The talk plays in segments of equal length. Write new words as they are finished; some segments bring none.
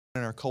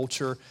in our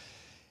culture.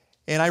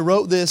 And I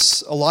wrote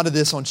a lot of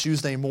this on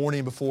Tuesday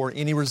morning before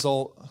any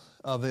result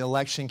of the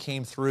election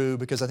came through,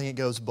 because I think it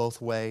goes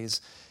both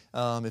ways.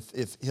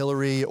 If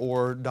Hillary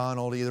or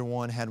Donald, either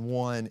one, had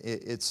won,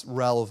 it's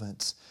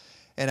relevant.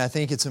 And I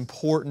think it's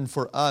important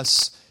for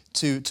us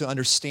to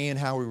understand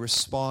how we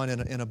respond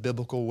in a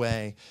biblical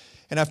way.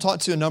 And I've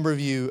talked to a number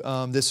of you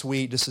this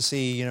week just to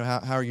see,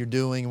 how you're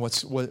doing,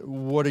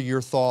 what are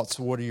your thoughts,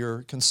 what are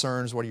your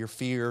concerns, what are your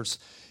fears,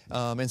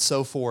 and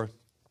so forth.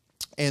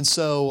 And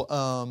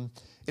so,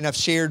 and I've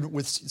shared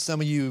with some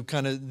of you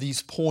kind of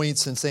these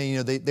points and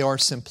saying, they are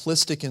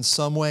simplistic in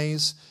some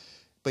ways,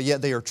 but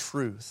yet they are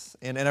truth.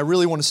 And I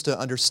really want us to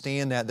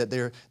understand that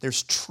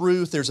there's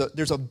truth,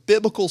 there's a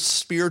biblical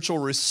spiritual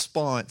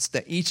response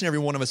that each and every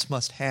one of us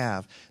must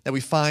have that we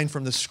find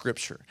from the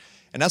Scripture.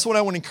 And that's what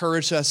I want to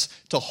encourage us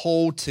to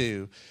hold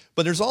to.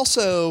 But there's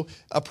also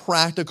a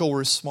practical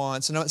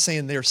response. And I'm not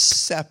saying they're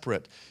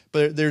separate,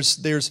 but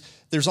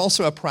there's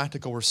also a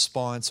practical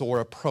response or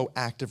a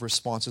proactive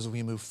response as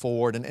we move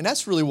forward. And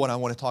that's really what I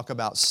want to talk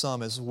about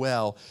some as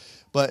well.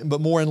 But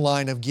more in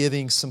line of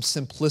giving some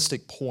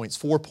simplistic points,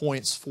 4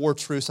 points, 4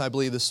 truths, I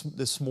believe,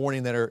 this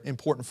morning that are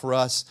important for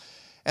us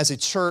as a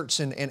church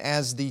and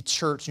as the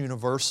church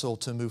universal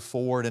to move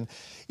forward. And,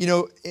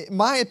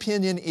 my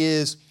opinion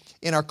is,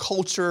 in our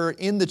culture,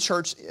 in the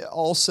church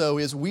also,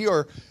 is we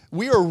are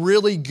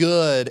really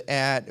good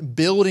at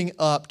building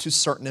up to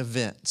certain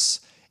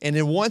events. And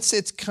then once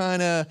it's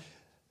kind of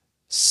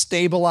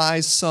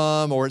stabilized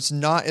some, or it's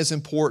not as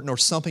important, or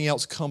something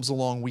else comes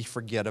along, we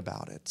forget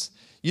about it.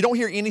 You don't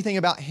hear anything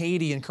about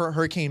Haiti and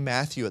Hurricane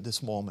Matthew at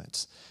this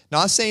moment.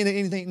 Not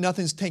saying that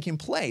nothing's taking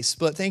place,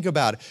 but think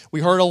about it.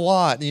 We heard a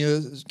lot,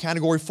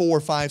 Category 4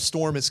 or 5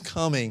 storm is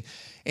coming.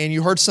 And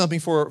you heard something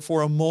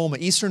for a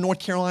moment. Eastern North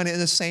Carolina in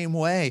the same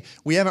way.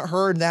 We haven't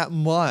heard that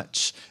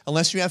much.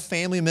 Unless you have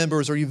family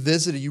members or you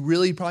visited, you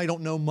really probably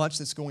don't know much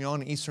that's going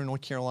on in Eastern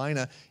North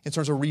Carolina in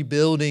terms of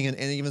rebuilding and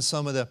even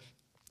some of the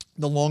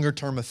longer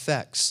term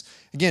effects.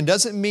 Again,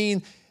 doesn't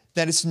mean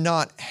that it's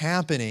not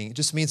happening. It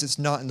just means it's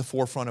not in the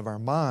forefront of our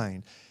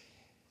mind.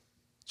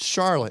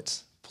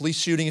 Charlotte, police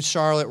shooting in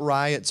Charlotte,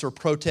 riots or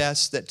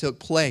protests that took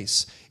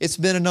place. It's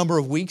been a number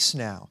of weeks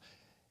now,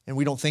 and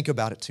we don't think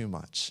about it too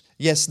much.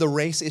 Yes, the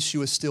race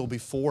issue is still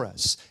before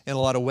us in a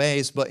lot of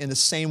ways, but in the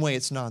same way,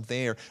 it's not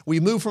there. We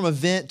move from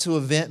event to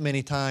event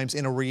many times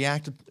in a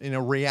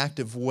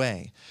reactive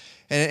way.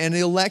 And the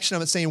election, I'm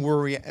not saying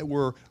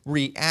we're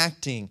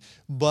reacting,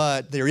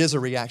 but there is a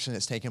reaction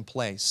that's taking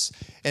place.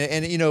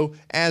 And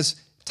as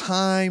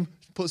time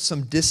puts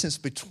some distance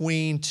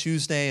between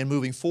Tuesday and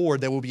moving forward,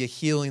 there will be a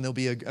healing, there'll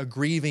be a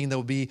grieving,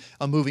 there'll be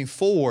a moving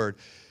forward.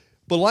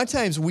 But a lot of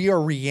times we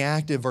are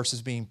reactive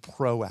versus being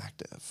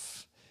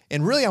proactive.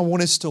 And really, I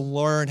want us to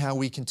learn how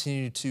we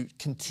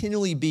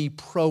continually be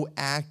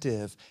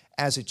proactive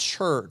as a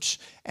church,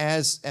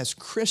 as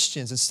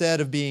Christians, instead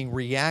of being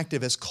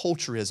reactive as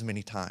culture is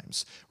many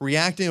times.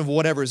 Reacting of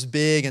whatever is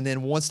big, and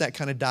then once that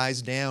kind of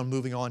dies down,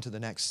 moving on to the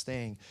next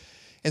thing.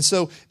 And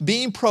so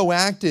being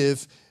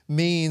proactive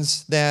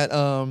means that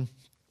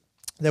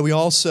we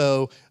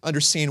also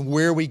understand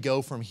where we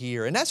go from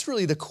here. And that's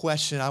really the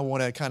question I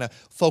want to kind of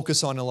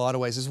focus on in a lot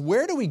of ways, is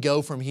where do we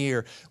go from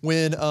here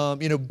when,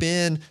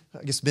 Ben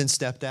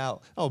stepped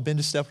out. Oh, Ben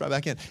just stepped right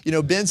back in.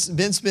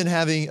 Ben's been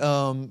having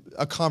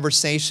a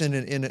conversation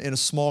in a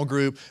small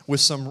group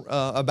with some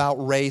about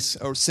race,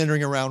 or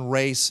centering around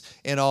race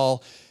and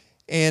all.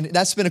 And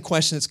that's been a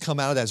question that's come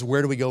out of that, is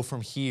where do we go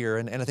from here?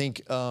 And I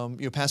think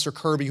Pastor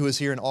Kirby, who was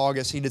here in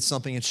August, he did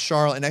something in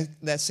Charlotte, and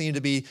that seemed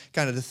to be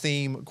kind of the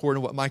theme,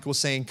 according to what Michael was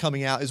saying,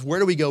 coming out, is where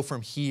do we go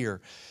from here?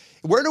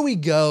 Where do we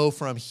go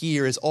from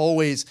here is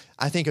always,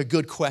 I think, a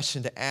good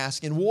question to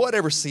ask in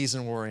whatever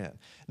season we're in.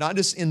 Not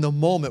just in the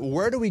moment.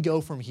 Where do we go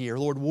from here?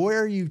 Lord,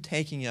 where are you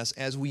taking us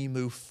as we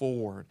move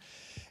forward?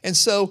 And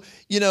so,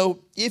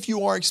 if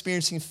you are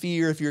experiencing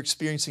fear, if you're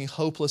experiencing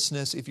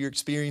hopelessness, if you're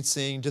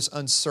experiencing just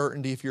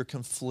uncertainty, if you're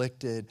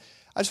conflicted,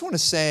 I just want to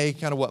say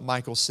kind of what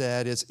Michael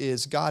said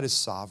is God is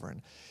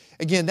sovereign.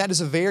 Again, that is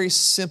a very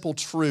simple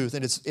truth,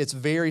 and it's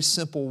very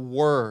simple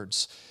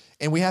words.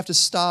 And we have to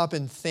stop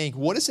and think,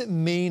 what does it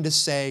mean to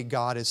say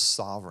God is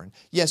sovereign?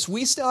 Yes,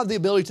 we still have the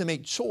ability to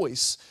make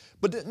choice,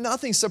 but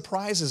nothing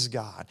surprises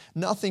God.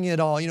 Nothing at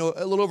all. A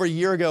little over a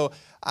year ago,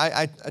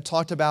 I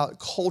talked about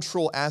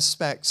cultural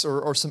aspects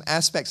or some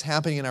aspects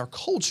happening in our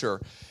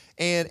culture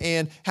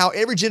and how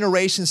every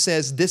generation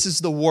says this is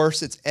the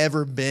worst it's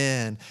ever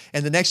been.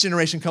 And the next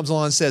generation comes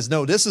along and says,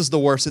 no, this is the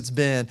worst it's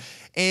been.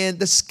 And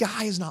the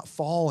sky is not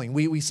falling.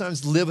 We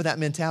sometimes live with that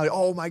mentality,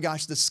 oh my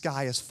gosh, the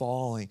sky is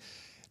falling.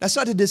 That's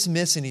not to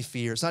dismiss any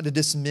fear. It's not to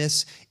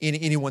dismiss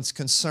anyone's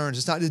concerns.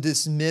 It's not to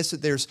dismiss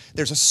that there's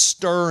a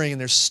stirring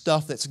and there's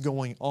stuff that's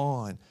going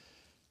on.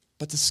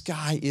 But the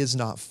sky is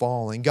not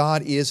falling.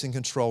 God is in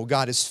control.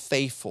 God is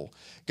faithful.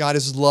 God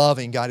is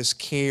loving. God is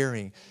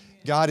caring.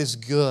 God is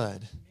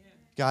good.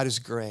 God is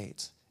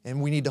great.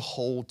 And we need to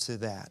hold to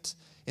that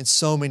in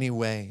so many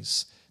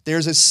ways.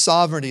 There's a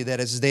sovereignty that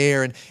is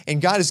there,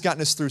 and God has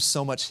gotten us through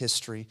so much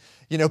history.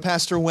 You know,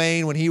 Pastor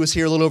Wayne, when he was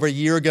here a little over a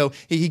year ago,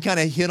 he kind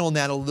of hit on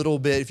that a little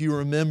bit, if you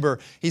remember.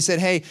 He said,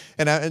 hey,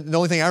 the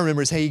only thing I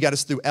remember is, hey, he got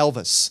us through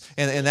Elvis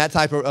and that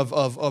type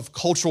of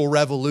cultural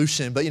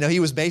revolution. But, you know, he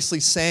was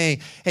basically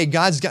saying, hey,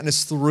 God's gotten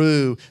us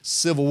through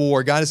Civil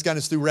War. God has gotten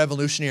us through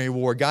Revolutionary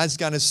War. God's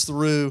gotten us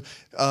through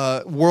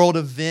world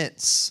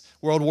events,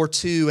 World War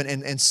II,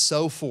 and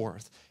so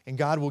forth. And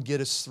God will get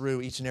us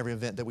through each and every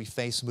event that we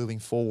face moving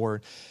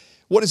forward.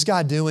 What is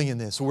God doing in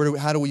this?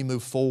 How do we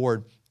move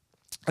forward?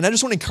 And I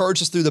just want to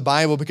encourage us through the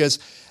Bible, because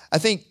I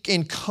think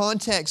in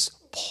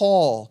context,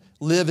 Paul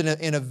lived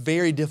in a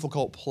very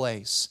difficult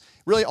place.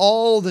 Really,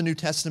 all the New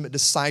Testament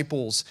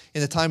disciples in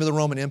the time of the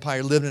Roman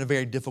Empire lived in a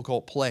very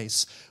difficult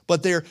place.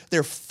 But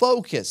their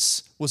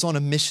focus was on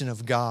a mission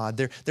of God.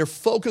 Their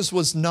focus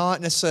was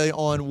not necessarily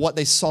on what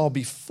they saw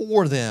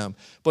before them,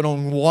 but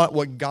on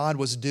what God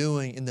was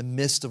doing in the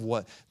midst of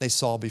what they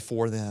saw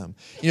before them.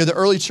 You know, the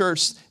early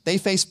church, they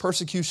faced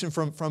persecution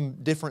from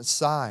different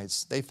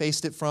sides. They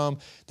faced it from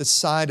the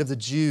side of the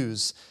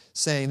Jews,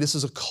 saying this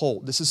is a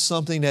cult. This is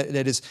something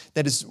that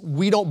is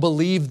we don't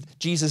believe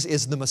Jesus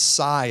is the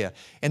Messiah.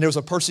 And there was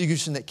a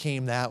persecution that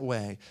came that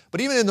way. But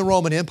even in the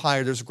Roman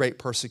Empire, there's great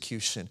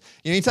persecution.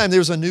 Anytime there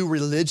was a new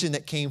religion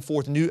that came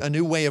forth, a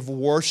new way of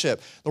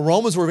worship, the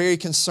Romans were very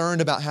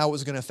concerned about how it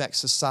was going to affect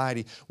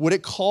society. Would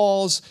it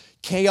cause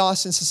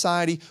chaos in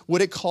society?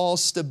 Would it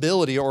cause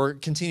stability or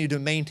continue to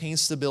maintain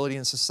stability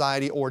in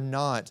society or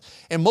not?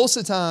 And most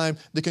of the time,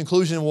 the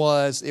conclusion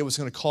was it was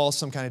going to cause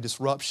some kind of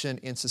disruption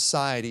in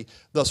society.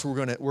 Thus, we're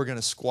going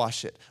to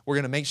squash it. We're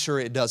going to make sure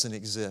it doesn't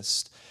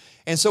exist.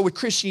 And so with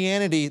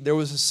Christianity, there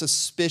was a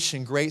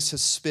suspicion, great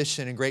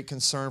suspicion and great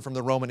concern from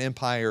the Roman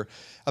Empire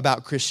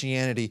about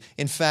Christianity.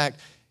 In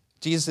fact,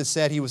 Jesus had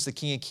said he was the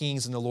King of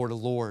Kings and the Lord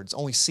of Lords.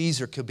 Only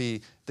Caesar could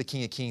be the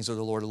King of Kings or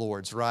the Lord of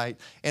Lords, right?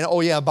 And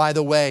oh yeah, by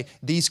the way,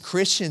 these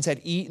Christians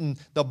had eaten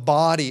the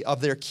body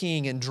of their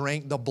king and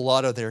drank the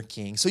blood of their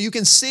king. So you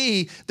can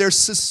see there's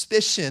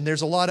suspicion,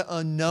 there's a lot of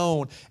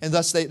unknown, and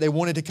thus they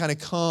wanted to kind of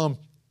come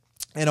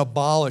and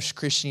abolish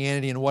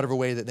Christianity in whatever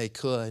way that they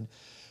could.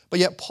 But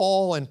yet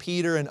Paul and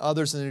Peter and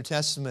others in the New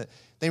Testament,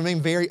 they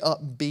remain very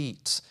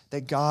upbeat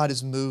that God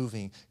is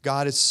moving,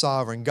 God is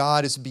sovereign,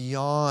 God is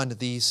beyond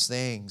these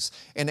things.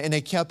 And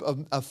they kept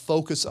a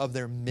focus of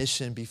their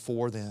mission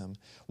before them.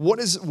 What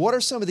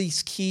are some of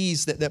these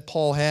keys that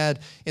Paul had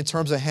in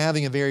terms of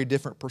having a very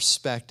different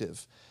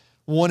perspective?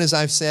 One, as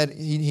I've said,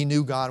 he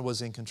knew God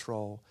was in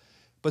control.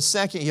 But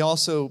second,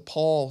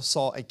 Paul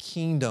saw a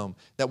kingdom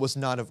that was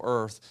not of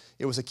earth.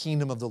 It was a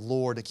kingdom of the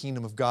Lord, a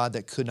kingdom of God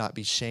that could not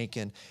be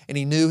shaken. And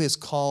he knew his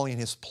calling and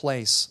his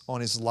place on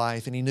his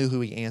life, and he knew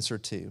who he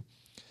answered to.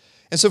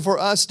 And so for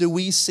us, do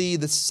we see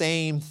the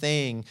same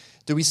thing?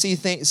 Do we see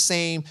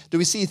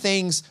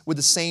things with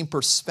the same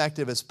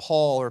perspective as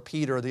Paul or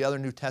Peter or the other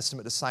New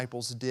Testament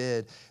disciples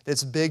did,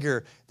 that's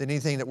bigger than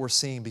anything that we're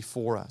seeing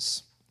before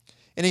us?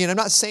 And again, I'm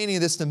not saying any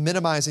of this to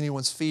minimize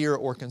anyone's fear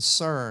or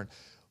concern,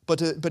 but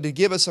to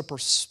give us a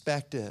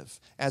perspective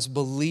as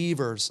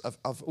believers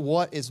of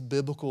what is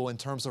biblical in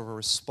terms of a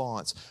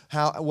response,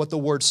 what the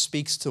Word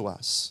speaks to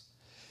us.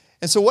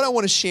 And so what I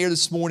want to share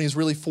this morning is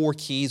really 4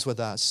 keys with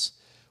us.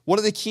 What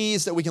are the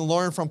keys that we can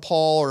learn from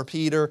Paul or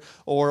Peter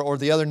or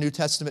the other New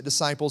Testament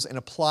disciples and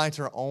apply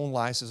to our own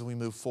lives as we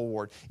move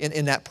forward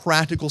in that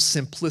practical,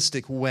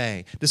 simplistic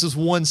way? This is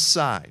one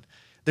side.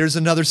 There's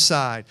another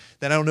side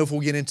that I don't know if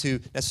we'll get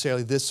into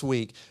necessarily this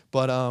week,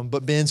 but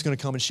Ben's going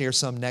to come and share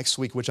some next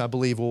week, which I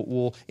believe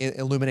will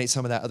illuminate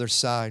some of that other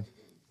side.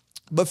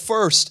 But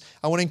first,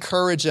 I want to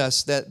encourage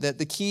us that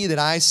the key that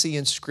I see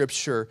in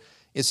Scripture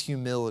is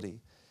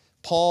humility.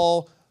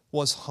 Paul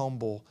was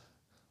humble,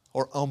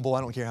 or humble,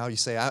 I don't care how you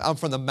say it. I'm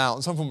from the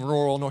mountains. I'm from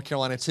rural North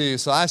Carolina too,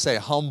 so I say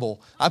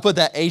humble. I put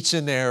that H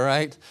in there,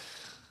 right?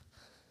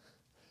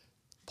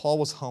 Paul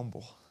was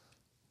humble,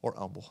 or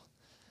humble.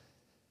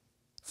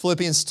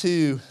 Philippians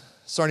 2,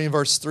 starting in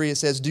verse 3, it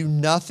says, "Do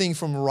nothing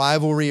from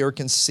rivalry or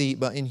conceit,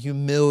 but in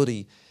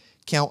humility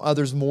count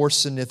others more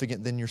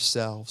significant than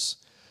yourselves.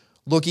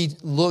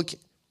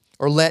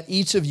 Let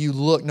each of you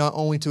look not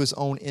only to his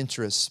own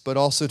interests, but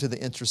also to the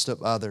interest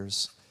of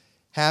others.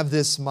 Have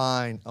this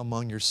mind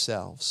among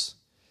yourselves."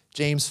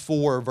 James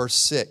 4, verse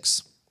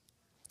 6.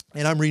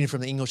 And I'm reading from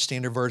the English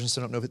Standard Version,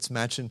 so I don't know if it's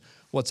matching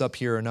what's up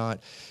here or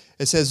not.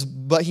 It says,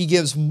 but he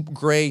gives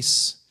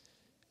grace.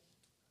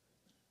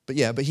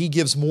 But he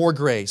gives more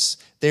grace.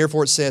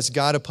 Therefore it says,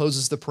 God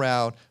opposes the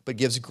proud, but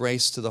gives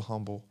grace to the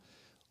humble.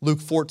 Luke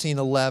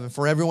 14:11.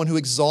 For everyone who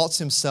exalts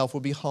himself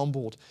will be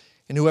humbled,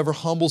 and whoever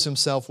humbles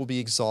himself will be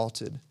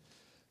exalted.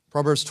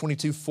 Proverbs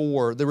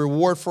 22:4. The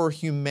reward for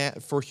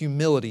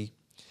humility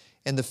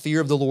and the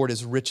fear of the Lord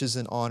is riches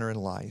and honor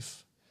and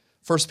life.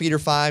 1 Peter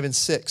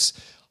 5:6.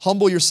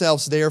 Humble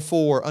yourselves,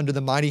 therefore, under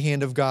the mighty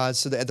hand of God,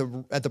 so that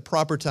at the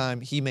proper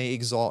time he may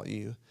exalt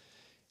you.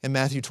 And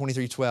Matthew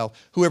 23:12.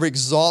 Whoever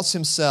exalts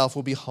himself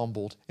will be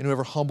humbled, and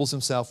whoever humbles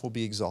himself will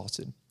be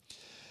exalted.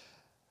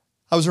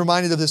 I was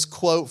reminded of this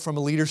quote from a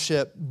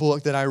leadership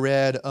book that I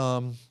read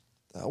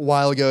a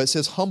while ago. It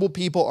says, humble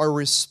people are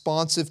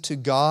responsive to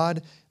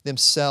God,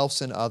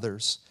 themselves, and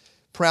others.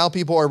 Proud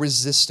people are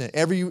resistant.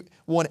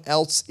 Everyone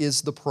else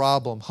is the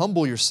problem.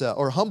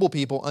 Humble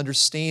people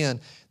understand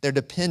their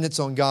dependence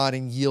on God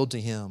and yield to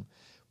Him.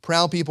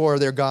 Proud people are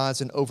their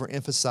gods and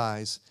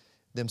overemphasize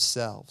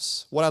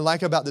themselves. What I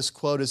like about this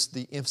quote is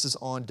the emphasis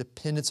on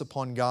dependence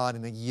upon God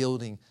and a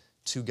yielding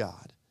to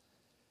God.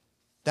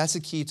 That's the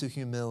key to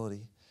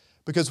humility.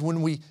 Because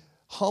when we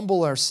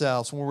humble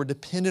ourselves, when we're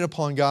dependent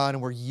upon God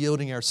and we're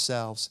yielding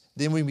ourselves,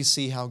 then we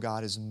see how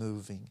God is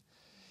moving.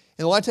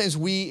 And a lot of times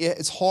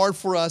it's hard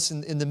for us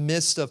in the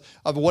midst of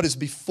what is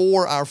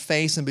before our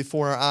face and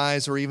before our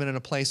eyes, or even in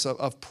a place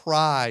of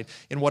pride,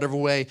 in whatever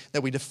way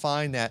that we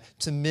define that,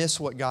 to miss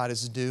what God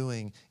is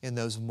doing in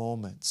those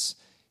moments.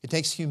 It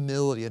takes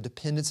humility, a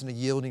dependence and a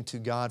yielding to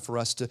God for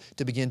us to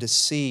begin to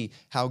see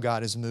how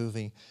God is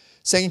moving.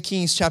 2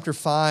 Kings chapter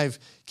 5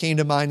 came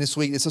to mind this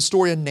week. It's a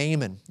story of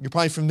Naaman. You're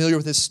probably familiar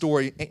with this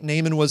story.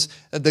 Naaman was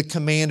the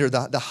commander,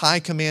 the high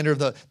commander of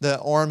the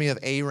army of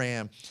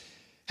Aram.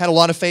 Had a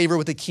lot of favor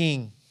with the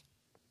king.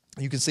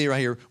 You can see it right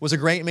here. Was a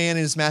great man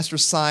in his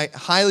master's sight,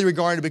 highly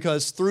regarded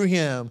because through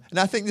him, and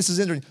I think this is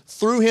interesting,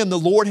 through him the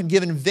Lord had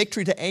given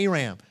victory to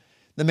Aram.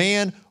 The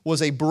man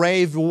was a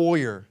brave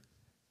warrior,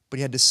 but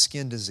he had this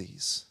skin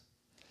disease.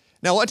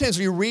 Now, a lot of times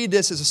we read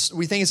this,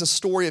 we think it's a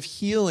story of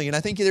healing, and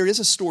I think there is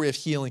a story of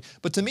healing,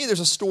 but to me there's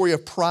a story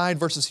of pride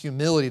versus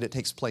humility that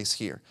takes place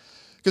here.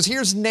 Because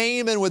here's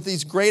Naaman with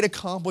these great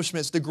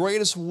accomplishments, the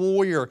greatest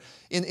warrior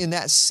in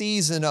that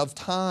season of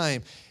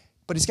time,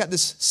 but he's got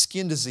this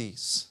skin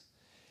disease.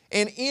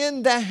 And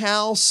in the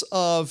house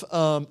of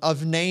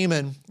Naaman,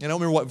 and I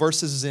don't remember what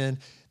verse this is in,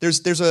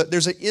 there's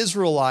an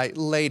Israelite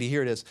lady.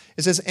 Here it is.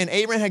 It says, and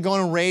Abraham had gone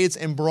on raids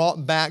and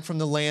brought back from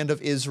the land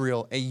of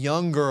Israel a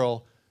young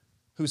girl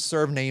who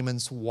served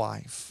Naaman's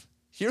wife.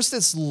 Here's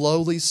this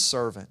lowly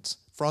servant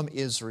from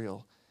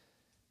Israel,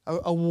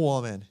 a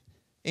woman.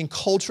 In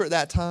culture at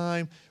that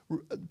time,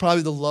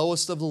 probably the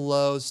lowest of the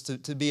lows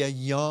to be a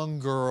young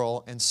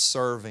girl and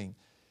serving.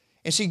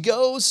 And she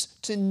goes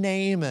to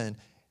Naaman,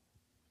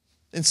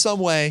 in some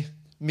way,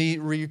 me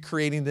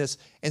recreating this,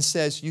 and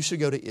says, you should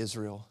go to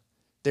Israel.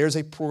 There's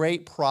a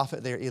great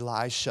prophet there,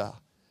 Elisha,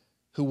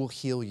 who will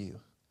heal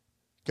you.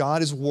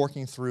 God is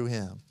working through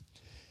him.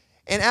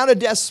 And out of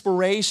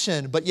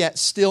desperation, but yet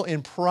still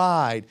in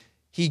pride,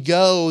 he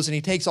goes and he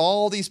takes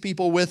all these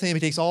people with him. He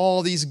takes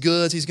all these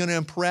goods. He's going to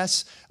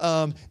impress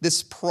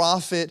this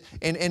prophet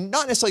and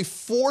not necessarily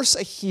force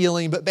a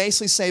healing, but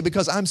basically say,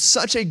 because I'm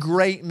such a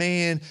great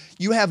man,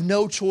 you have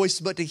no choice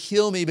but to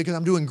heal me because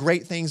I'm doing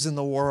great things in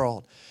the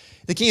world.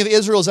 The king of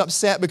Israel is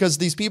upset because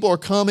these people are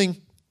coming.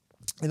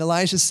 And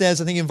Elisha says,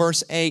 I think in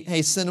verse 8,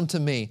 hey, send them to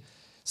me.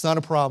 It's not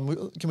a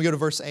problem. Can we go to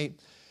verse 8?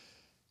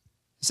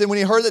 He said, when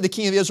he heard that the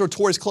king of Israel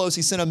tore his clothes,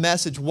 he sent a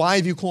message, why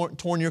have you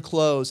torn your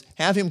clothes?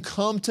 Have him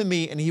come to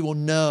me and he will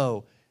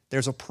know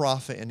there's a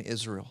prophet in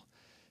Israel.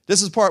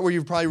 This is the part where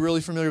you're probably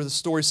really familiar with the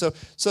story.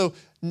 So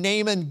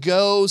Naaman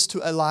goes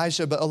to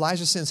Elijah, but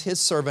Elijah sends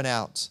his servant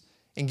out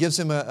and gives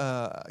him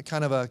a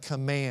kind of a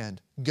command.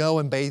 Go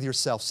and bathe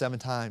yourself 7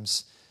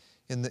 times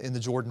in the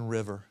Jordan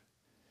River.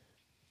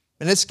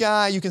 And this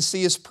guy, you can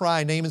see his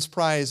pride. Naaman's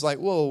pride is like,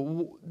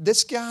 whoa,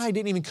 this guy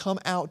didn't even come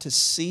out to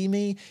see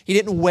me. He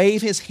didn't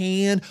wave his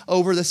hand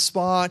over the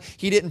spot.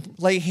 He didn't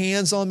lay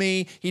hands on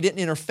me. He didn't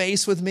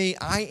interface with me.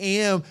 I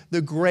am the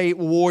great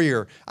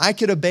warrior. I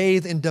could have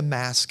bathed in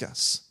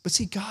Damascus. But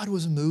see, God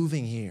was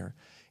moving here.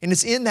 And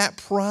it's in that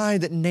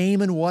pride that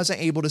Naaman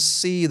wasn't able to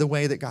see the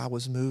way that God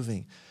was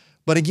moving.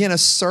 But again, a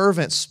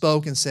servant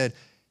spoke and said,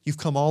 you've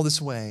come all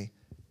this way.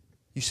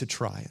 You should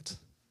try it.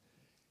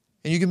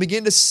 And you can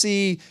begin to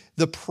see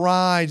the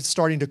pride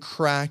starting to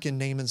crack in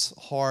Naaman's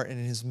heart and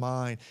in his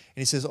mind.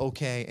 And he says,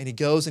 okay. And he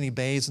goes and he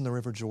bathes in the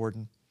River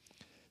Jordan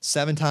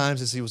 7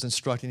 times as he was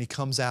instructed. And he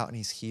comes out and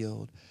he's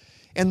healed.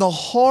 And the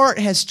heart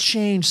has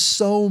changed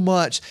so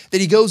much that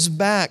he goes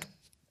back,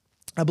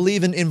 I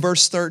believe in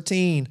verse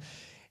 13,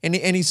 and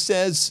he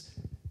says,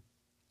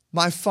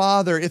 my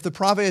father, if the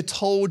prophet had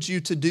told you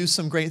to do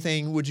some great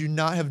thing, would you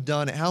not have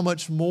done it? How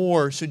much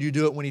more should you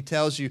do it when he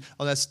tells you,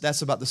 oh,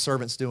 that's about the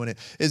servants doing it.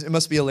 It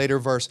must be a later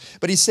verse.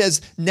 But he says,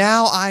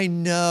 now I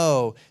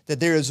know that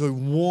there is a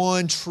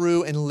one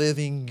true and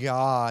living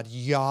God,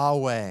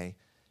 Yahweh,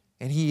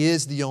 and he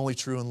is the only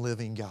true and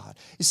living God.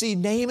 You see,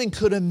 Naaman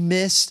could have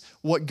missed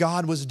what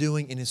God was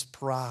doing in his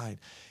pride.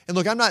 And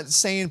look, I'm not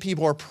saying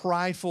people are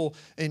prideful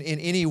in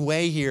any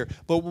way here,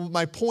 but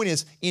my point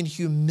is, in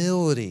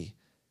humility,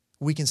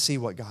 we can see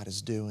what God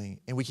is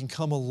doing, and we can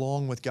come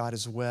along with God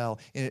as well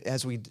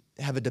as we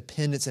have a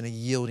dependence and a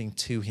yielding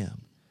to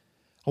him.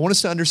 I want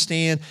us to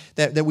understand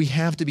that we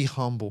have to be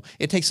humble.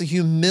 It takes a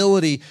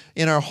humility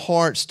in our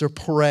hearts to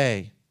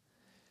pray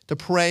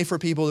for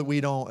people that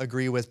we don't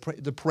agree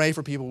with, to pray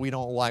for people we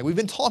don't like. We've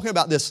been talking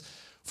about this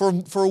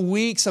for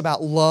weeks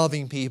about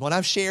loving people, and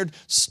I've shared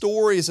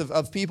stories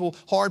of people,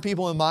 hard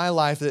people in my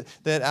life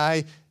that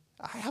I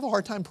have a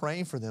hard time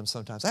praying for them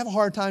sometimes. I have a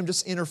hard time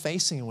just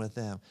interfacing with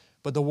them.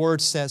 But the Word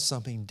says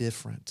something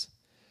different.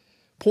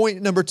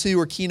 Point number 2,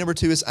 or key number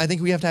 2, is I think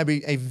we have to have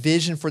a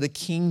vision for the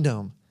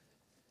kingdom,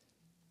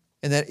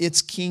 and that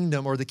its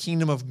kingdom, or the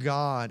kingdom of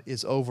God,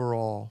 is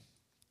overall.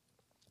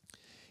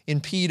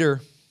 In Timothy,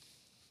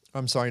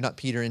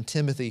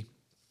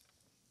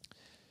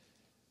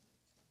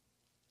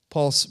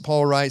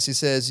 Paul writes, he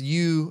says,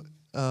 "You,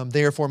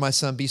 therefore, my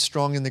son, be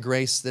strong in the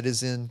grace that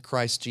is in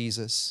Christ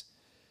Jesus.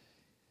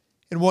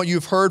 And what you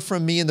have heard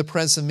from me in the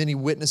presence of many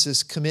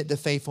witnesses, commit to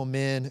faithful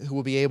men who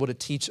will be able to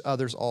teach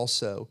others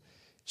also.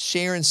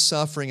 Share in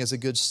suffering as a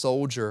good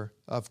soldier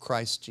of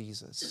Christ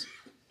Jesus."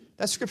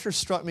 That scripture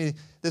struck me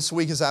this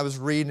week as I was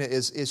reading it,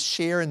 is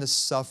share in the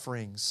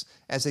sufferings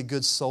as a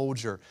good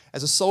soldier.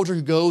 As a soldier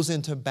who goes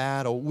into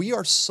battle, we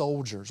are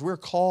soldiers. We're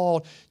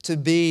called to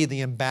be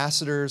the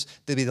ambassadors,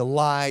 to be the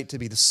light, to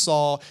be the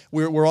salt.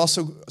 We're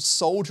also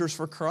soldiers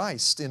for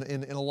Christ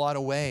in a lot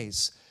of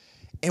ways.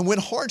 And when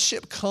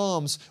hardship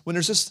comes, when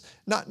there's just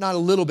not a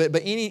little bit,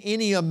 but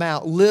any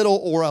amount, little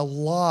or a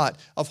lot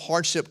of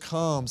hardship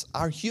comes,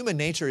 our human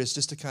nature is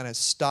just to kind of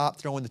stop,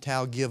 throw in the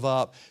towel, give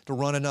up, to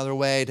run another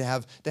way, to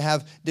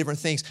have different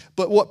things.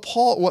 But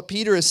what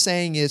Peter is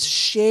saying is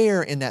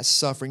share in that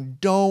suffering.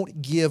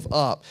 Don't give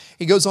up.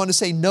 He goes on to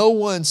say, no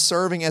one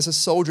serving as a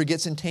soldier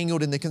gets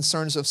entangled in the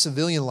concerns of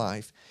civilian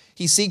life.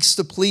 He seeks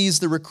to please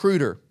the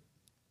recruiter.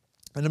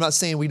 And I'm not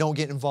saying we don't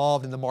get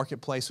involved in the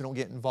marketplace, we don't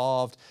get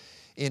involved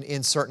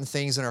in certain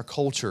things in our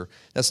culture.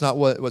 That's not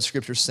what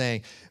Scripture's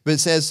saying. But it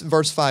says,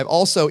 verse 5,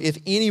 also, if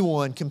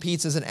anyone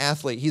competes as an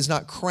athlete, he's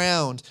not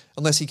crowned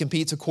unless he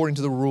competes according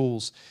to the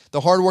rules.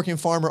 The hardworking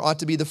farmer ought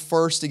to be the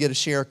first to get a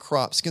share of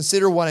crops.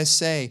 Consider what I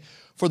say,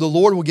 for the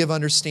Lord will give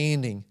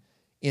understanding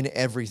in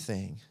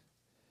everything.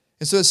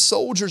 And so as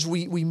soldiers,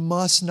 we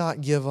must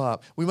not give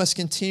up. We must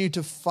continue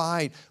to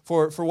fight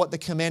for what the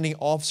commanding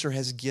officer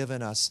has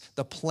given us,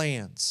 the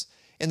plans.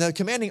 And the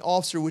commanding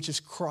officer, which is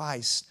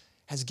Christ,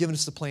 has given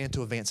us the plan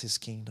to advance His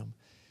kingdom,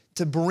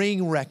 to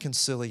bring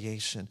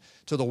reconciliation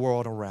to the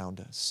world around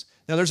us.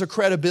 Now, there's a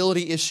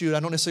credibility issue I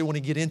don't necessarily want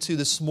to get into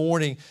this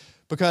morning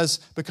because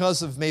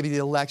of maybe the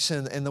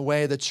election and the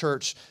way the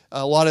church,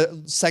 a lot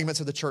of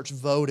segments of the church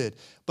voted.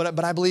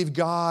 But I believe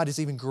God is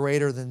even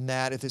greater than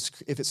that if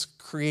it's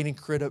creating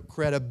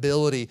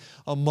credibility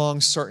among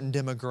certain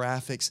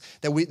demographics,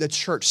 that the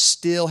church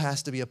still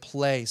has to be a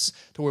place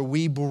to where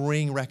we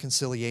bring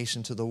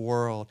reconciliation to the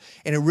world.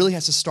 And it really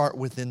has to start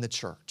within the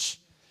church.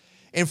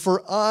 And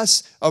for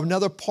us,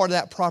 another part of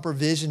that proper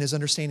vision is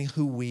understanding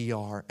who we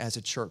are as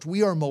a church.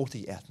 We are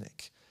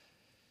multi-ethnic.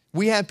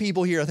 We have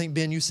people here, I think,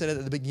 Ben, you said it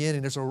at the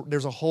beginning,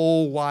 there's a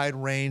whole wide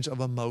range of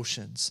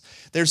emotions.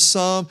 There's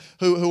some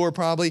who are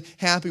probably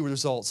happy with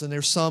results, and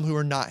there's some who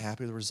are not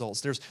happy with the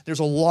results. There's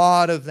a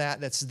lot of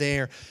that's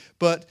there.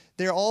 But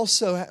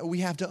we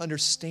have to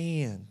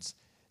understand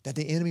that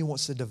the enemy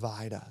wants to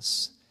divide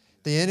us.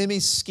 The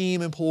enemy's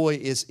scheme and ploy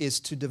is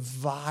to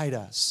divide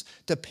us,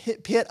 to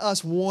pit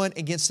us one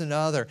against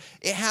another.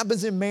 It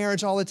happens in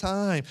marriage all the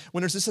time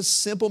when there's just a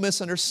simple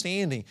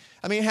misunderstanding.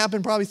 I mean, it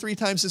happened probably 3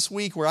 times this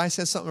week where I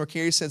said something or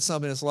Carrie said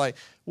something, and it's like,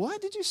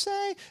 what did you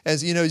say?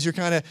 As you're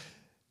kind of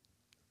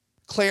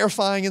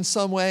clarifying in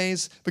some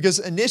ways, because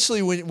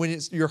initially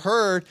when you're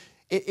heard,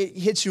 it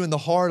hits you in the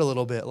heart a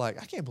little bit, like,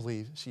 I can't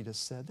believe she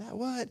just said that,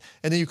 what?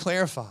 And then you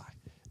clarify.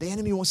 The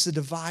enemy wants to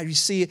divide. You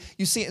see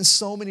it in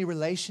so many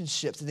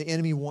relationships that the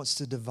enemy wants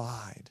to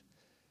divide.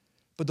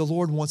 But the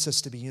Lord wants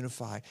us to be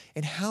unified.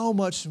 And how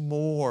much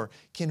more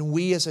can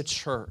we as a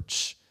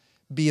church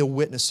be a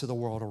witness to the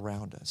world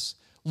around us?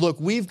 Look,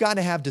 we've got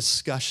to have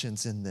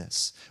discussions in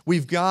this.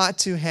 We've got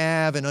to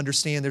have and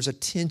understand there's a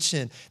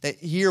tension that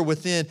here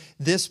within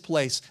this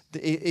place,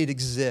 it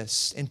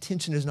exists. And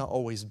tension is not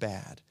always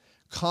bad.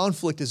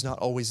 Conflict is not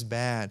always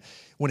bad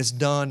when it's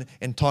done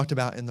and talked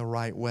about in the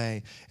right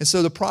way. And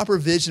so the proper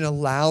vision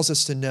allows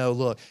us to know,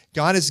 look,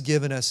 God has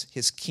given us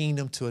His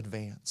kingdom to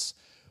advance,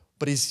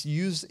 but He's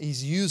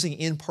using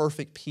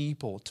imperfect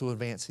people to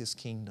advance His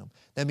kingdom.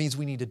 That means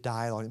we need to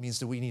dialogue. It means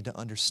that we need to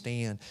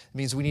understand. It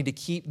means we need to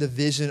keep the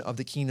vision of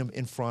the kingdom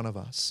in front of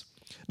us.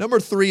 Number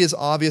 3 is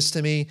obvious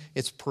to me.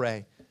 It's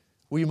pray.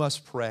 We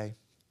must pray.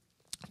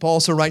 Paul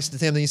also writes to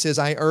Timothy, he says,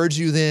 I urge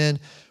you then,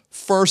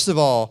 first of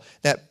all,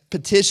 that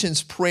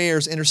petitions,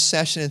 prayers,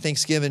 intercession, and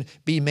thanksgiving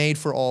be made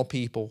for all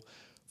people,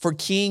 for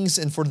kings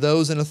and for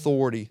those in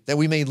authority, that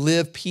we may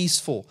live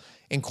peaceful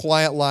and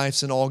quiet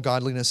lives in all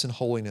godliness and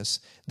holiness.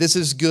 This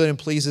is good and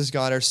pleases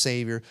God our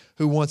Savior,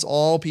 who wants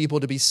all people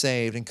to be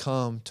saved and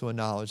come to a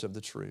knowledge of the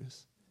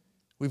truth.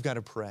 We've got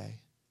to pray.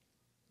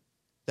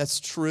 That's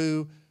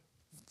true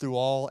through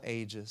all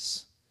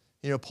ages.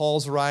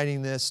 Paul's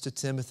writing this to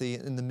Timothy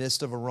in the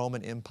midst of a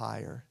Roman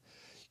Empire.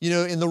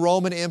 In the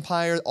Roman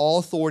Empire, all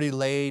authority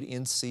laid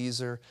in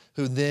Caesar,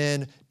 who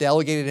then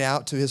delegated it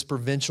out to his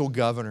provincial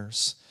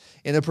governors.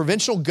 And the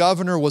provincial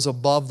governor was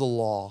above the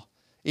law.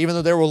 Even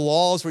though there were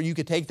laws where you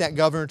could take that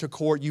governor to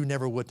court, you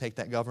never would take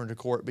that governor to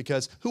court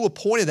because who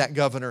appointed that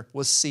governor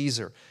was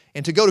Caesar.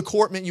 And to go to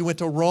court meant you went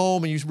to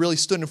Rome and you really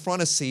stood in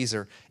front of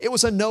Caesar. It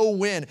was a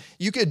no-win.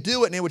 You could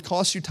do it and it would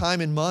cost you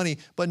time and money,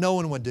 but no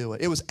one would do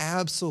it. It was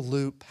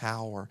absolute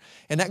power.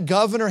 And that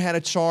governor had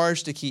a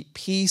charge to keep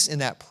peace in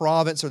that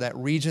province or that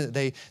region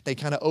that they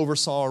kind of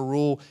oversaw or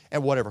rule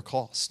at whatever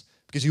cost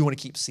because you want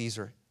to keep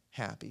Caesar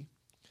happy.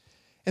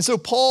 And so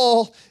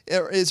Paul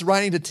is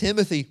writing to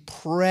Timothy,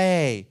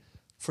 pray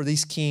for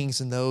these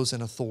kings and those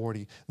in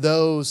authority,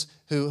 those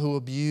who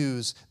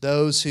abuse,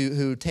 those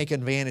who take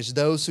advantage,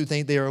 those who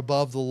think they are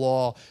above the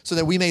law, so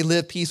that we may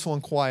live peaceful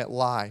and quiet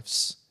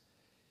lives.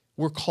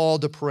 We're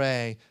called to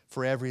pray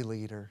for every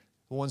leader,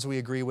 the ones we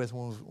agree with,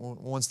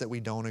 ones that we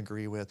don't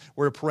agree with.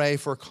 We're to pray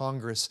for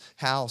Congress,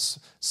 House,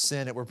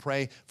 Senate. We're to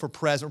pray for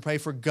President. We're to pray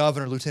for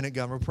Governor, Lieutenant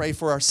Governor. We're to pray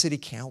for our city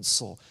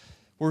council.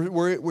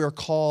 We're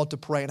called to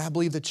pray. And I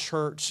believe the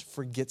church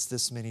forgets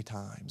this many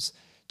times,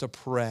 to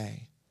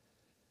pray.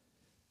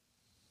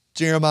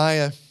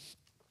 Jeremiah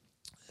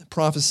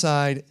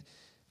prophesied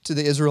to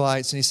the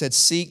Israelites and he said,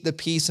 seek the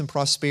peace and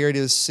prosperity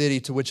of the city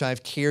to which I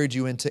have carried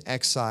you into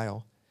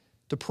exile.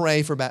 To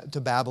pray to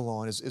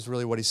Babylon is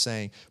really what he's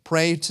saying.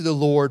 Pray to the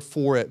Lord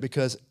for it,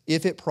 because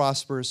if it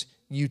prospers,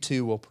 you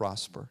too will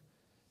prosper.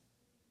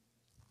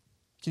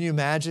 Can you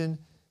imagine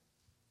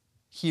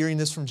hearing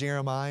this from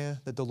Jeremiah,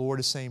 that the Lord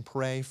is saying,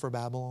 pray for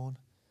Babylon?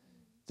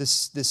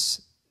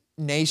 This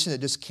nation that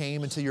just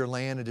came into your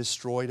land and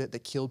destroyed it,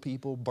 that killed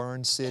people,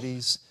 burned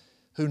cities,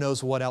 who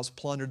knows what else,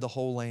 plundered the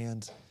whole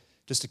land,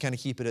 just to kind of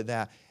keep it at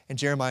that. And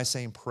Jeremiah is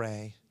saying,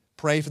 pray.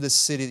 Pray for this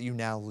city that you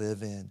now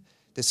live in,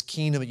 this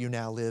kingdom that you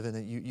now live in,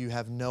 that you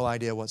have no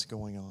idea what's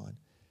going on.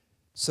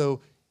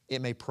 So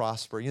it may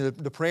prosper. You know,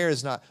 the prayer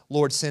is not,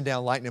 Lord, send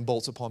down lightning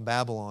bolts upon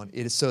Babylon.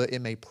 It is so that it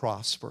may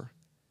prosper.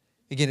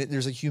 Again,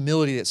 there's a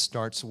humility that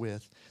starts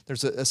with.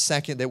 There's a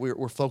second that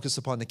we're focused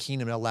upon the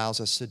kingdom that allows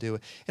us to do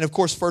it. And of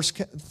course, 1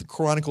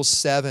 Chronicles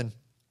 7.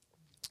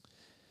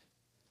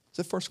 Is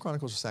it 1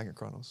 Chronicles or 2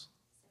 Chronicles?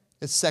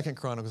 It's 2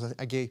 Chronicles.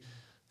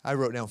 I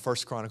wrote down 1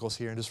 Chronicles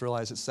here and just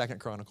realized it's 2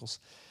 Chronicles.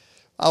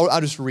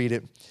 I'll just read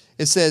it.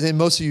 It says, and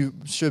most of you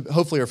should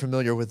hopefully are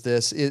familiar with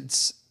this.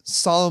 It's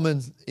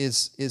Solomon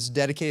is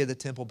dedicated the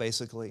temple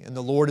basically, and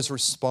the Lord is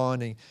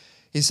responding.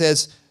 He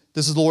says,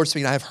 this is the Lord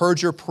speaking, I have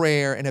heard your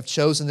prayer and have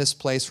chosen this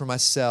place for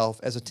myself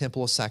as a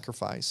temple of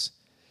sacrifice.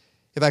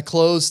 If I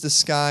close the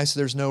sky so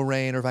there's no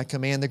rain, or if I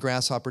command the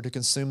grasshopper to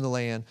consume the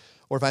land,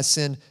 or if I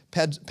send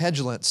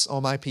pestilence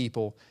on my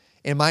people,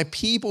 and my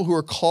people who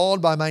are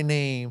called by my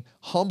name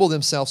humble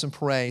themselves and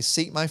pray,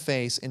 seek my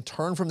face, and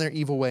turn from their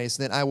evil ways,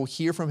 then I will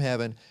hear from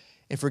heaven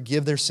and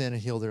forgive their sin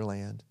and heal their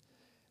land.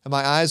 And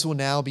my eyes will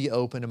now be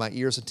open and my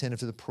ears attentive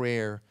to the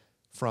prayer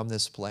from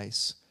this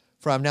place.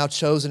 For I have now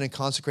chosen and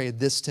consecrated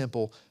this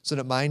temple so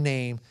that my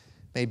name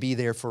may be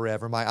there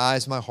forever. My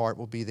eyes, my heart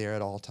will be there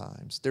at all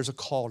times. There's a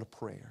call to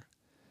prayer.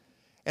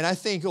 And I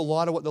think a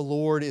lot of what the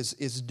Lord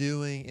is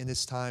doing in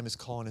this time is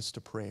calling us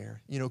to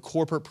prayer. You know,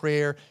 corporate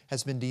prayer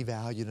has been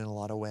devalued in a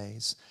lot of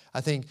ways.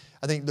 I think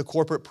the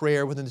corporate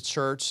prayer within the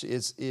church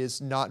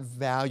is not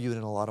valued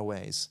in a lot of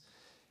ways.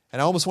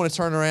 And I almost want to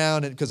turn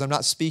around, because I'm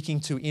not speaking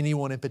to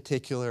anyone in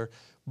particular,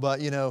 but,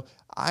 you know,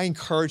 I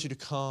encourage you to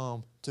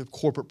come to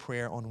corporate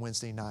prayer on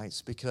Wednesday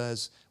nights,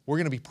 because we're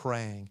going to be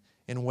praying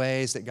in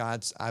ways that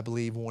God's, I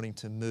believe, wanting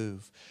to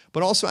move.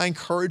 But also I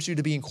encourage you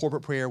to be in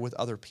corporate prayer with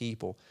other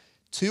people.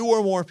 2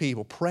 or more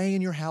people. Pray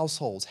in your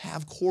households.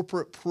 Have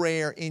corporate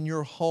prayer in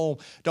your home.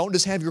 Don't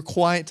just have your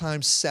quiet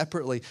time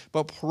separately,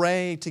 but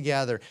pray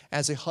together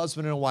as a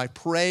husband and a wife.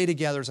 Pray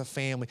together as a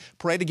family.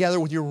 Pray together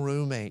with your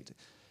roommate.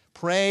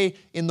 Pray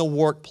in the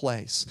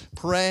workplace.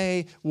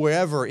 Pray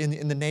wherever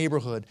in the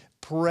neighborhood.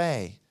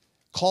 Pray.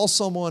 Call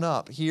someone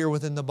up here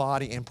within the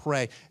body and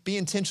pray. Be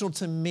intentional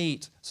to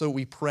meet so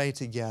we pray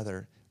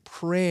together.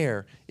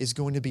 Prayer is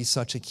going to be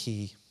such a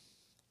key.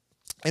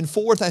 And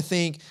fourth, I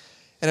think,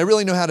 and I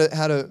really know how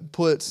to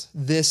put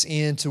this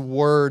into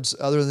words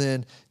other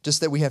than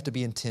just that we have to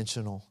be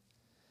intentional.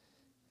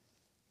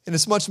 And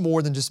it's much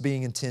more than just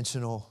being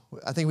intentional.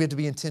 I think we have to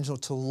be intentional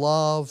to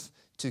love,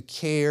 to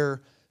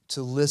care,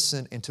 to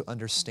listen, and to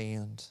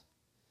understand.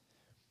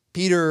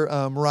 Peter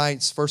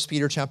writes, 1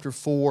 Peter chapter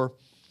 4,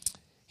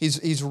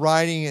 he's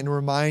writing and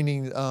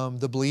reminding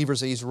the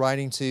believers that he's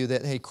writing to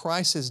that, hey,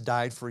 Christ has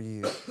died for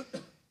you.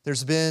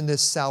 There's been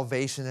this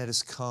salvation that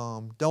has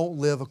come. Don't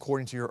live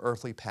according to your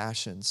earthly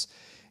passions.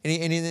 And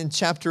in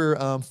chapter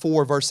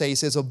 4, verse 8, he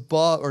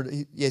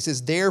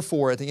says,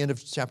 therefore, at the end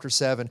of chapter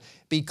 7,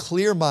 be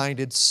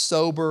clear-minded,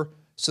 sober,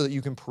 so that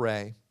you can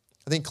pray.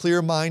 I think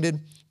clear-minded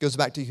goes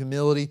back to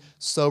humility,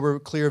 sober,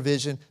 clear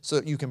vision, so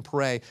that you can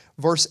pray.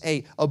 Verse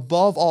 8,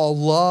 above all,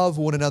 love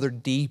one another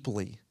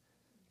deeply,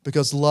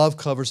 because love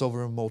covers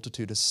over a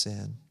multitude of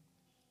sin.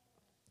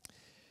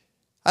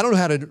 I don't know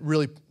how to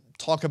really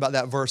talk about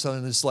that verse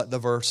other than just let the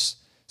verse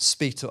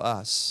speak to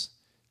us,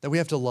 that we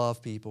have to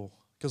love people,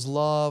 because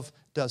love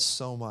does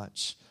so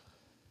much.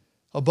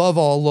 Above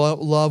all,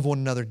 love one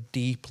another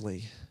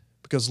deeply,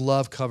 because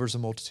love covers a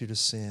multitude of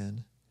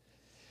sin.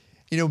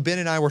 Ben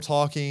and I were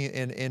talking,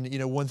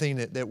 and one thing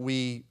that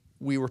we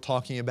were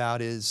talking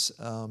about is,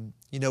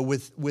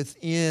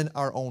 within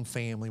our own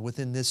family,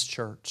 within this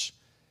church,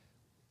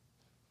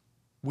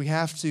 we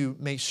have to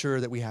make sure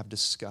that we have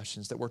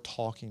discussions, that we're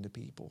talking to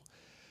people.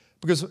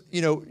 Because,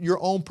 your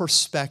own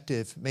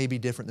perspective may be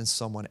different than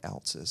someone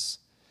else's.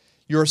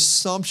 Your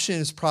assumption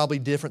is probably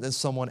different than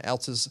someone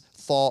else's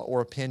thought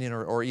or opinion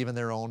or even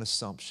their own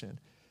assumption.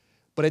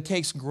 But it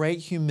takes great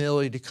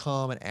humility to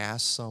come and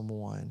ask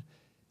someone,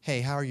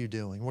 hey, how are you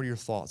doing? What are your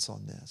thoughts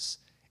on this?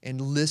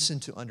 And listen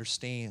to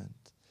understand.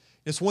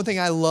 It's one thing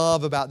I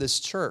love about this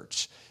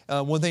church.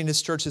 One thing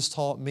this church has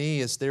taught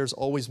me is there's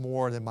always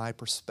more than my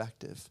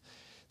perspective.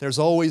 There's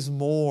always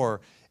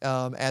more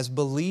as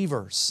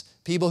believers,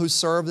 people who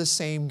serve the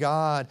same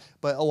God,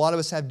 but a lot of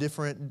us have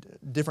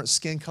different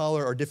skin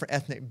color or different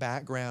ethnic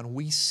background.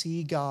 We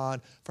see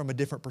God from a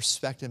different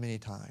perspective many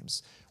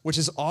times, which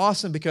is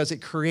awesome because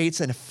it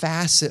creates a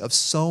facet of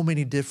so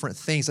many different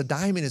things. A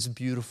diamond is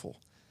beautiful.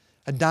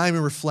 A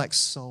diamond reflects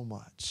so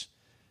much.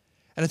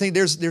 And I think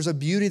there's a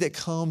beauty that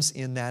comes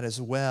in that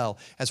as well,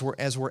 as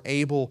we're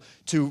able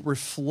to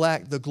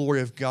reflect the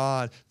glory of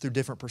God through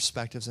different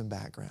perspectives and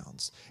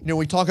backgrounds.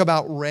 We talk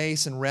about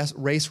race and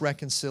race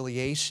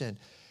reconciliation.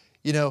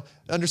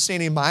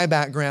 Understanding my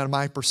background,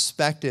 my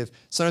perspective,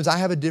 sometimes I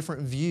have a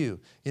different view.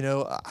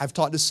 I've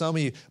talked to some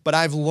of you, but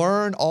I've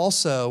learned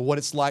also what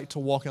it's like to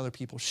walk in other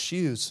people's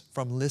shoes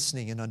from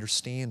listening and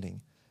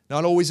understanding,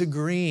 not always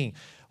agreeing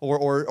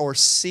or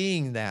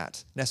seeing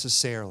that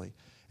necessarily.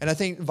 And I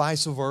think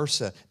vice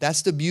versa.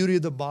 That's the beauty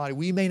of the body.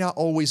 We may not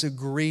always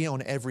agree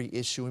on every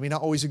issue. We may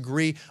not always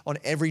agree on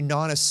every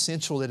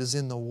non-essential that is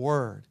in the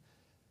Word.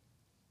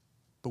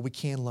 But we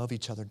can love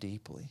each other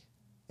deeply.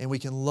 And we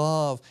can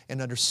love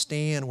and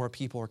understand where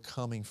people are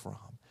coming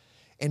from.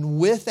 And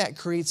with that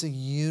creates a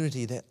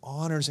unity that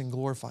honors and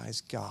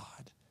glorifies God.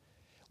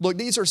 Look,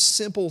 these are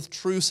simple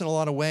truths in a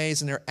lot of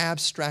ways, and they're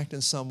abstract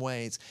in some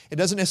ways. It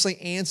doesn't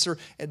necessarily answer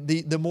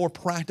the more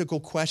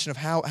practical question of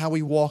how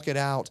we walk it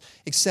out,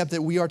 except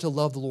that we are to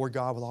love the Lord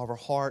God with all of our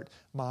heart,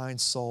 mind,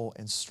 soul,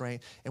 and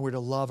strength, and we're to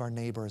love our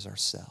neighbor as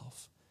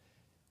ourselves.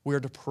 We're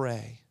to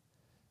pray.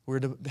 We're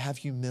to have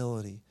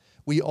humility.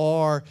 We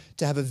are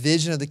to have a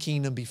vision of the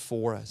kingdom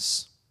before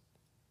us.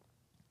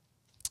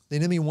 The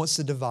enemy wants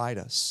to divide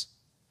us.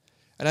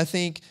 And I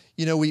think,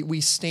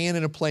 we stand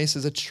in a place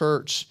as a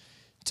church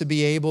to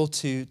be able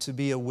to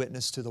be a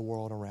witness to the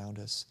world around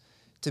us,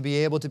 to be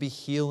able to be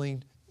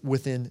healing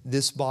within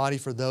this body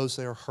for those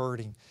that are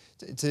hurting,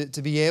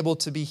 to be able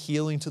to be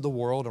healing to the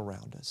world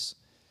around us,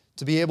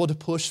 to be able to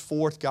push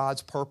forth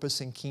God's purpose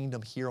and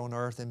kingdom here on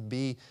earth and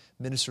be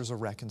ministers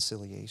of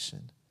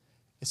reconciliation.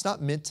 It's not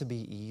meant to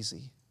be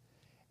easy.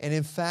 And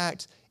in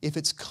fact, if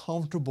it's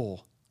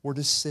comfortable, we're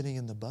just sitting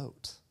in the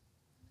boat.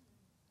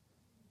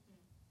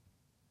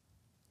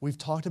 We've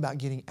talked about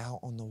getting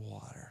out on the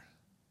water.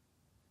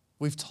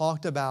 We've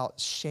talked about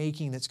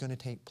shaking that's going to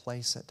take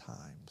place at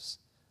times.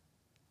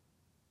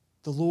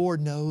 The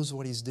Lord knows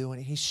what He's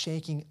doing. He's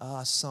shaking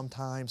us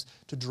sometimes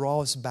to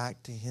draw us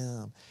back to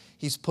Him.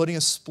 He's putting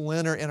a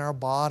splinter in our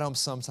bottom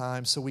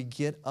sometimes so we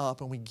get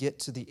up and we get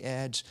to the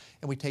edge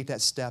and we take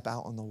that step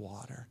out on the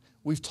water.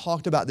 We've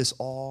talked about this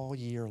all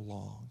year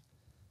long.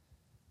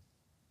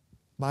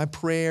 My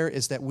prayer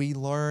is that we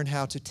learn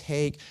how to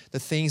take the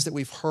things that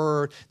we've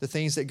heard, the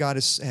things that God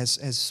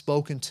has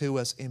spoken to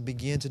us, and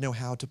begin to know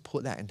how to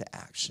put that into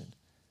action.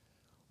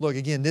 Look,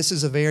 again, this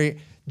is a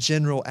very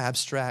general,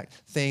 abstract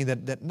thing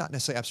that not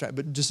necessarily abstract,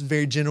 but just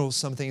very general,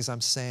 some things I'm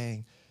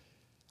saying.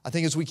 I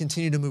think as we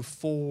continue to move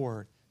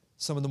forward,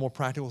 some of the more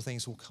practical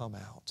things will come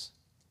out.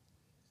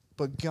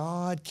 But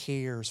God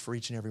cares for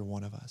each and every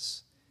one of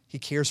us. He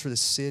cares for the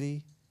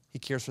city. He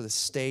cares for the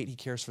state. He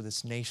cares for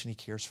this nation. He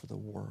cares for the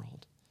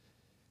world.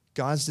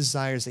 God's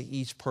desire is that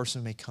each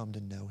person may come to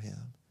know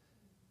Him.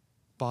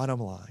 Bottom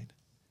line,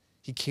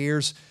 He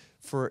cares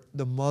for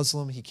the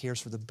Muslim, He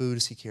cares for the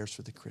Buddhist, He cares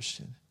for the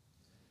Christian.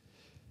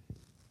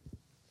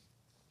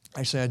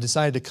 Actually, I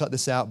decided to cut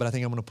this out, but I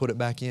think I'm going to put it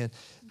back in.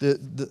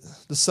 The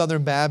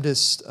Southern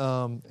Baptist,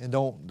 and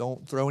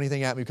don't throw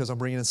anything at me because I'm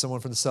bringing in someone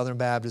from the Southern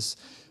Baptist,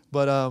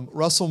 but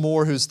Russell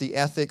Moore, who's the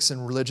Ethics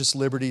and Religious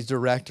Liberties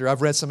Director,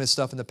 I've read some of his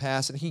stuff in the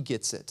past, and he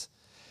gets it.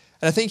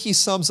 And I think he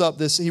sums up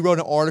this. He wrote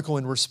an article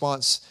in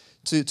response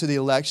to the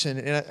election,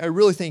 and I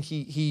really think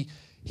he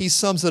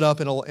sums it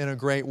up in a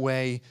great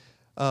way.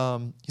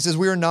 He says,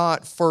 we are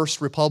not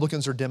first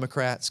Republicans or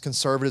Democrats,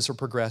 conservatives or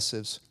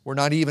progressives. We're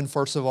not even,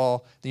 first of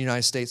all, the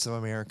United States of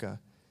America.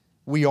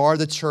 We are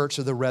the church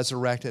of the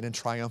resurrected and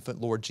triumphant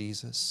Lord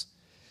Jesus.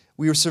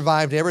 We have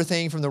survived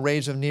everything from the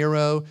rage of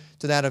Nero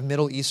to that of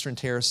Middle Eastern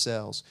terror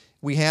cells.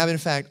 We have, in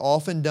fact,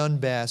 often done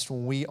best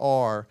when we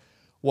are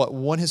what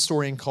one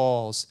historian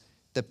calls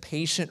the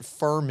patient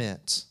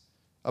ferment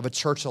of a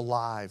church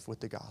alive with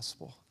the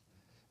gospel.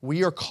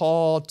 We are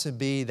called to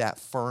be that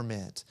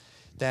ferment,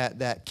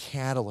 that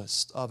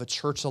catalyst of a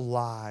church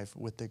alive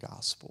with the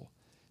gospel.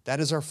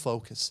 That is our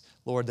focus,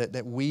 Lord,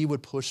 that we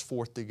would push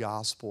forth the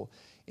gospel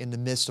in the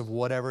midst of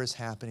whatever is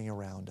happening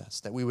around us,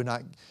 that we would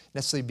not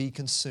necessarily be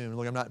consumed.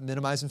 Look, I'm not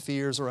minimizing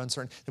fears or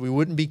uncertainty, that we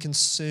wouldn't be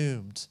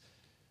consumed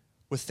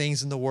with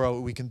things in the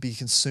world. We can be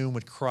consumed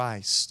with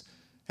Christ.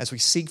 As we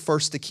seek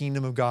first the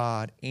kingdom of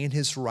God and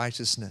His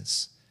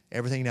righteousness,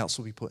 everything else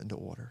will be put into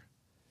order.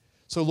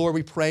 So, Lord,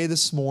 we pray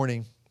this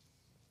morning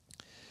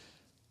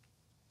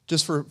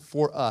just for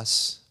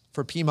us,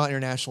 for Piedmont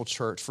International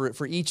Church,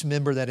 for each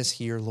member that is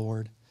here,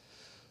 Lord.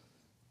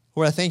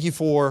 Lord, I thank you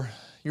for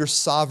your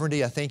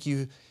sovereignty. I thank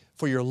you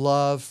for your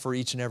love for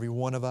each and every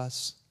one of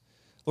us.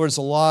 Lord, there's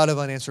a lot of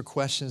unanswered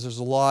questions. There's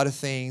a lot of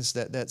things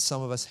that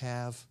some of us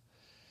have.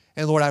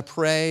 And Lord, I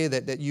pray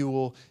that you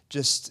will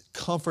just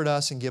comfort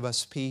us and give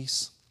us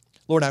peace.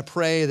 Lord, I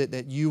pray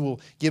that you will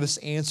give us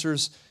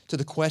answers to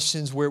the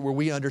questions where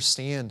we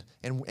understand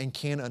and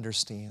can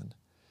understand.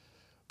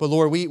 But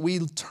Lord, we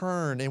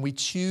turn and we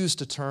choose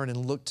to turn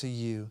and look to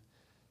you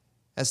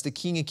as the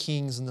King of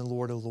Kings and the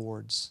Lord of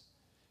Lords.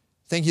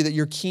 Thank you that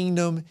your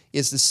kingdom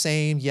is the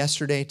same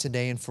yesterday,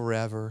 today, and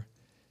forever.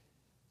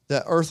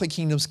 The earthly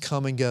kingdoms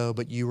come and go,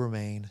 but you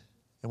remain.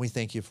 And we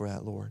thank you for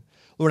that, Lord.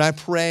 Lord, I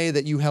pray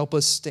that you help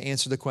us to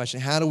answer the question,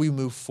 how do we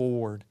move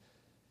forward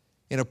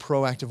in a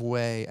proactive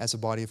way as a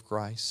body of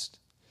Christ?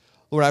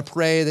 Lord, I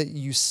pray that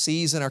you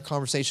season our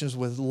conversations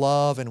with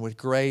love and with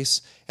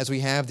grace as we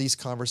have these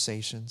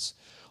conversations.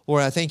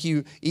 Lord, I thank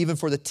you even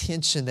for the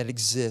tension that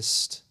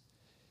exists.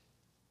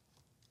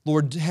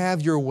 Lord,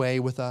 have your way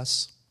with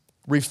us.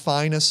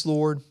 Refine us,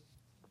 Lord.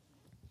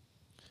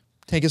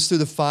 Take us through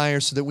the fire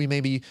so that we may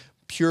be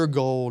pure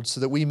gold, so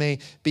that we may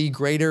be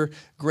greater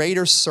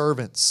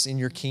servants in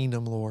your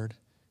kingdom, Lord.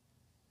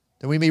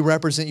 That we may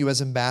represent you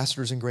as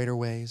ambassadors in greater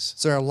ways,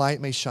 so our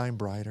light may shine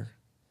brighter.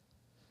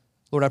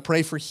 Lord, I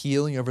pray for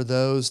healing over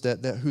those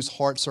that whose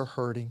hearts are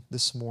hurting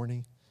this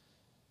morning.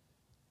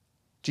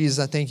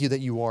 Jesus, I thank you that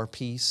you are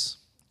peace,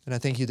 and I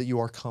thank you that you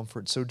are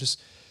comfort. So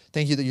just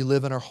thank you that you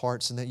live in our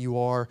hearts and that you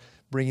are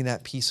bringing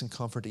that peace and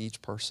comfort to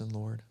each person,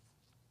 Lord.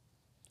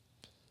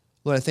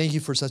 Lord, I thank you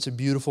for such a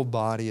beautiful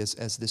body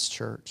as this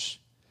church.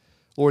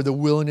 Lord, the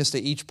willingness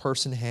that each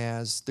person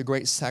has, the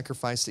great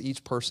sacrifice that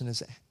each person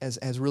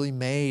has really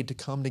made to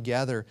come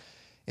together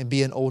and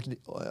be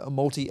a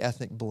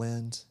multi-ethnic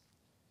blend.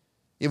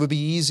 It would be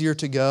easier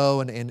to go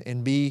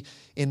and be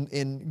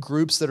in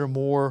groups that are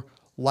more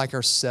like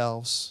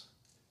ourselves.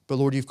 But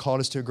Lord, you've called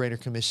us to a greater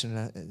commission,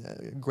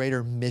 a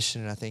greater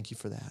mission, and I thank you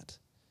for that.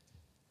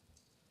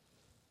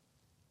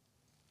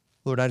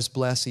 Lord, I just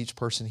bless each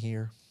person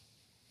here.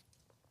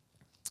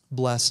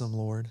 Bless them,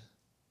 Lord.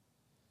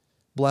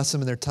 Bless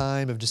them in their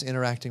time of just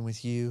interacting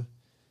with you.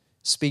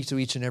 Speak to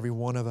each and every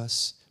one of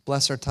us.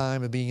 Bless our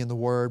time of being in the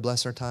Word.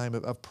 Bless our time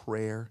of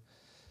prayer.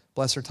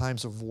 Bless our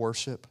times of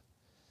worship.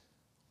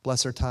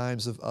 Bless our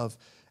times of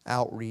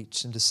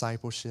outreach and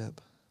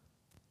discipleship.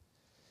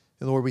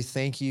 And Lord, we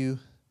thank you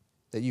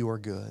that you are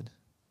good.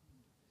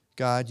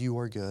 God, you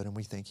are good, and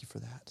we thank you for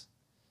that.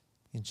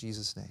 In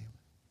Jesus' name,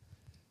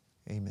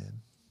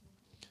 amen.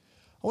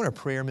 I want our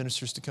prayer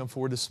ministers to come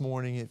forward this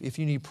morning. If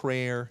you need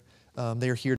prayer, they are here.